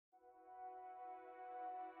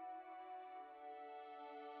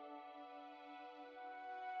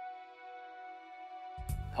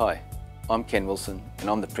Hi, I'm Ken Wilson and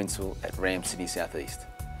I'm the Principal at RAM Sydney South East.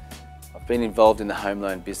 I've been involved in the home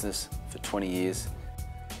loan business for 20 years.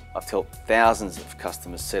 I've helped thousands of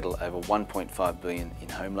customers settle over $1.5 billion in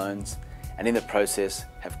home loans, and in the process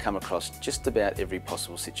have come across just about every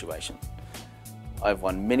possible situation. I've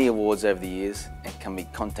won many awards over the years and can be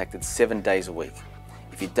contacted 7 days a week.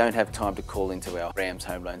 If you don't have time to call into our RAMS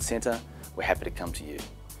Home Loan Centre, we're happy to come to you.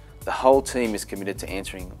 The whole team is committed to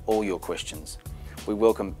answering all your questions. We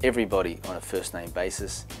welcome everybody on a first name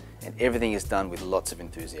basis, and everything is done with lots of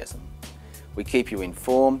enthusiasm. We keep you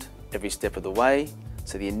informed every step of the way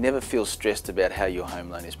so that you never feel stressed about how your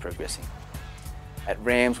home loan is progressing. At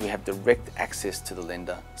RAMS we have direct access to the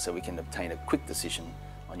lender so we can obtain a quick decision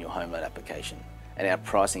on your home loan application, and our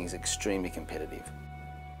pricing is extremely competitive.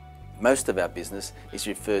 Most of our business is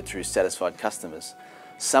referred through satisfied customers,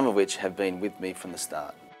 some of which have been with me from the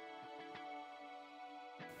start.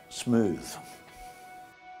 Smooth.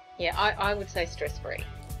 Yeah, I would say stress-free.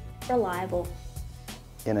 Reliable.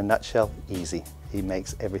 In a nutshell, easy. He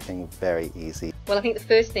makes everything very easy. Well, I think the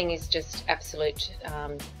first thing is just absolute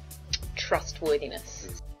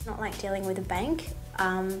trustworthiness. Not like dealing with a bank.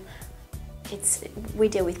 We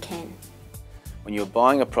deal with Ken. When you're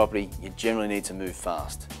buying a property, you generally need to move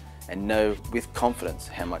fast and know with confidence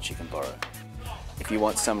how much you can borrow. If you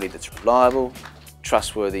want somebody that's reliable,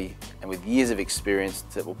 trustworthy, and with years of experience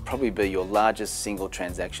that will probably be your largest single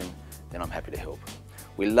transaction, then I'm happy to help.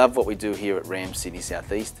 We love what we do here at RAM Sydney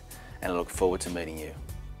South East, and I look forward to meeting you.